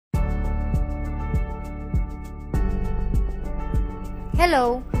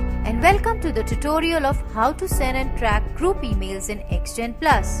Hello and welcome to the tutorial of how to send and track group emails in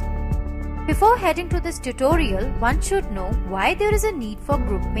XgenPlus. Before heading to this tutorial, one should know why there is a need for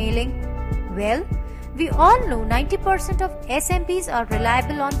group mailing. Well, we all know 90% of SMBs are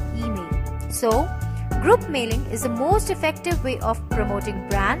reliable on email. So, group mailing is the most effective way of promoting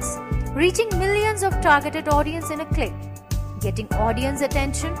brands, reaching millions of targeted audience in a click, getting audience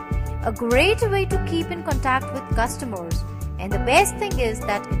attention, a great way to keep in contact with customers, and the best thing is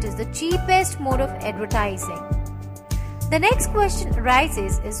that it is the cheapest mode of advertising. The next question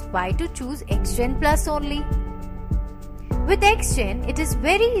arises is why to choose XgenPlus only? With Xgen, it is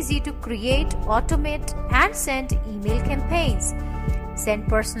very easy to create, automate and send email campaigns, send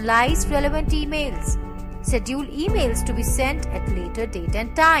personalized relevant emails, schedule emails to be sent at later date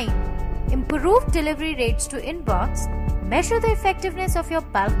and time, improve delivery rates to inbox, measure the effectiveness of your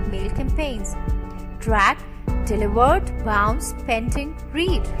bulk mail campaigns, track delivered, bounced, pending,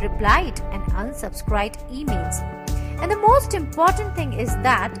 read, replied and unsubscribed emails. And the most important thing is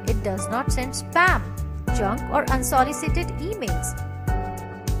that it does not send spam, junk or unsolicited emails.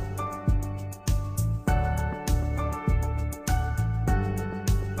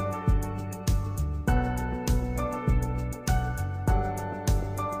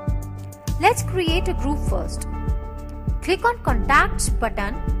 Let's create a group first. Click on Contacts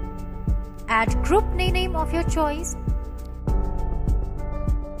button. Add group name of your choice.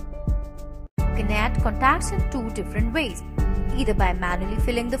 You can add contacts in two different ways, either by manually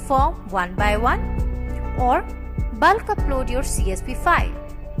filling the form one by one or bulk upload your CSV file.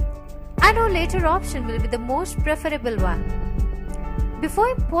 I know later option will be the most preferable one. Before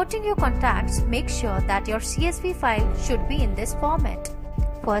importing your contacts, make sure that your CSV file should be in this format: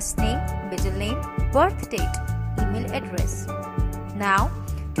 first name, middle name, birth date, email address. Now,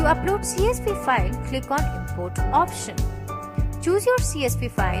 to upload CSV file, click on Import option. Choose your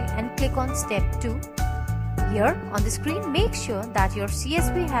CSV file and click on Step 2. Here on the screen, make sure that your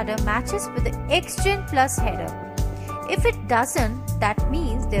CSV header matches with the XgenPlus header. If it doesn't, that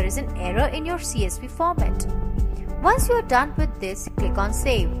means there is an error in your CSV format. Once you are done with this, click on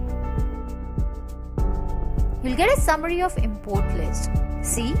Save. You'll get a summary of import list.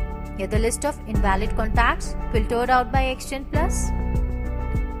 See, here the list of invalid contacts filtered out by XgenPlus.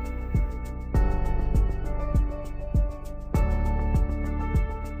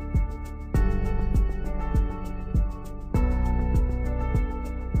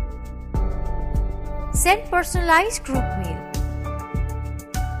 Send personalized group mail.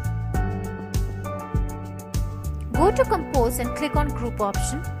 Go to Compose and click on Group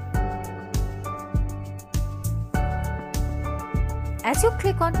option. As you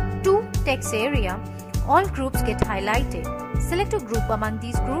click on To text area, all groups get highlighted. Select a group among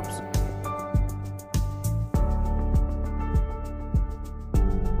these groups.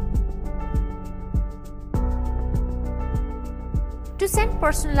 To send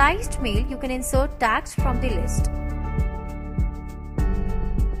personalized mail, you can insert tags from the list.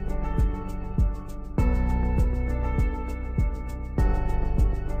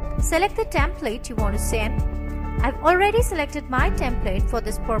 Select the template you want to send. I've already selected my template for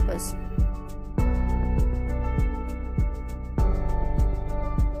this purpose.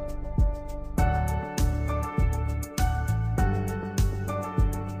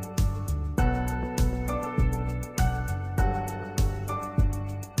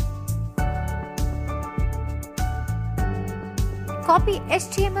 Copy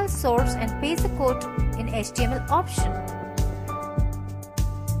HTML source and paste the code in HTML option.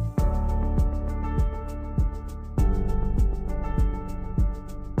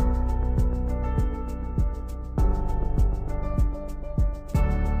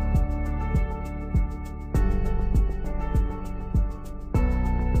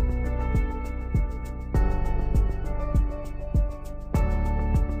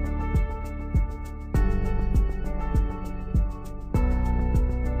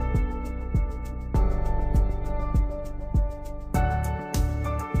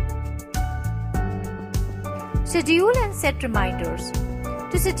 Schedule and set reminders.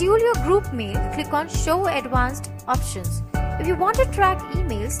 To schedule your group mail, click on Show Advanced Options. If you want to track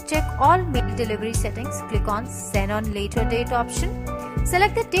emails, check all mail delivery settings. Click on Send on Later Date option.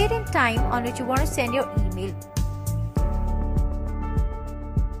 Select the date and time on which you want to send your email.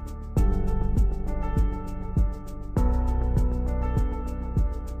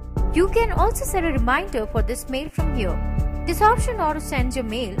 You can also set a reminder for this mail from here. This option auto sends your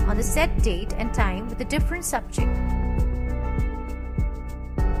mail on the set date and time with a different subject.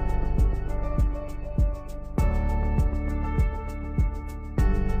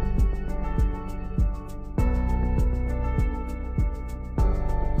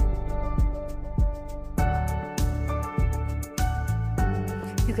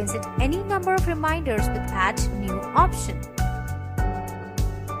 set any number of reminders with Add New option.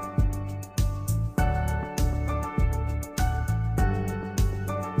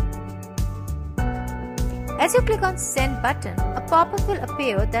 As you click on Send button, a pop-up will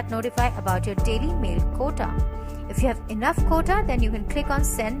appear that notifies about your daily mail quota. If you have enough quota, then you can click on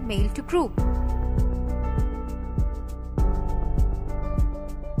Send Mail to Group.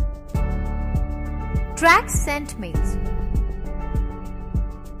 Track sent mails.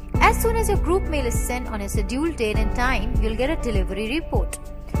 As soon as your group mail is sent on a scheduled date and time, you'll get a delivery report.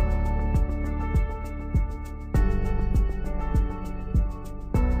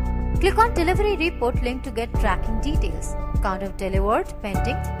 Click on Delivery Report link to get tracking details, count of delivered,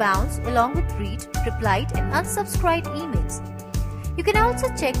 pending, bounce, along with read, replied and unsubscribed emails. You can also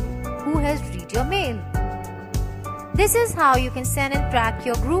check who has read your mail. This is how you can send and track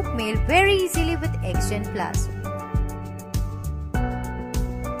your group mail very easily with XgenPlus.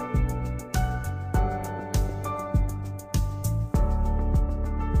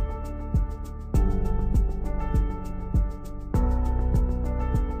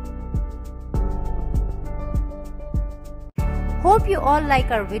 Hope you all like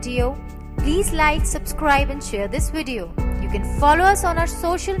our video. Please like, subscribe and share this video. You can follow us on our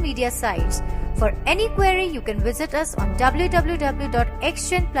social media sites. For any query, you can visit us on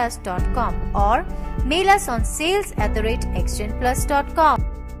www.xgenplus.com or mail us on sales@xgenplus.com.